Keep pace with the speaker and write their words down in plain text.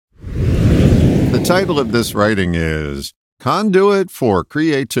title of this writing is Conduit for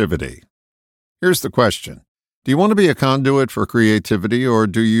Creativity. Here's the question. Do you want to be a conduit for creativity, or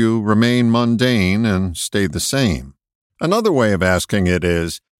do you remain mundane and stay the same? Another way of asking it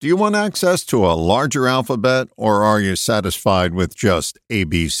is, do you want access to a larger alphabet, or are you satisfied with just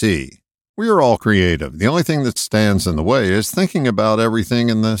ABC? We are all creative. The only thing that stands in the way is thinking about everything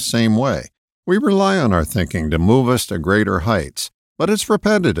in the same way. We rely on our thinking to move us to greater heights, but it's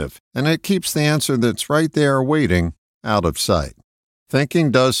repetitive, and it keeps the answer that's right there waiting out of sight.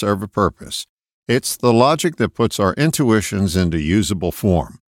 Thinking does serve a purpose. It's the logic that puts our intuitions into usable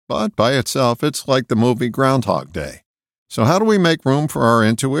form. But by itself, it's like the movie Groundhog Day. So how do we make room for our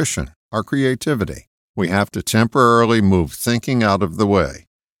intuition, our creativity? We have to temporarily move thinking out of the way.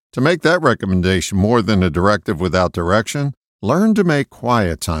 To make that recommendation more than a directive without direction, learn to make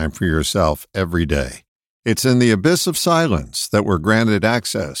quiet time for yourself every day. It's in the abyss of silence that we're granted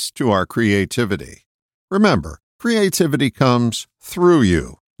access to our creativity. Remember, creativity comes through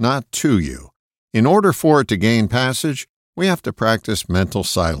you, not to you. In order for it to gain passage, we have to practice mental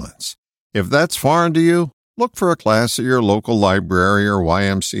silence. If that's foreign to you, look for a class at your local library or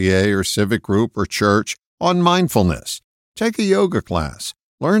YMCA or civic group or church on mindfulness. Take a yoga class,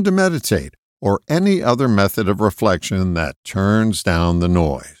 learn to meditate, or any other method of reflection that turns down the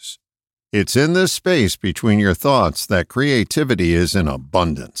noise. It's in this space between your thoughts that creativity is in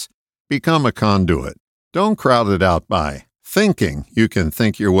abundance. Become a conduit. Don't crowd it out by thinking you can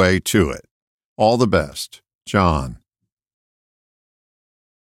think your way to it. All the best, John.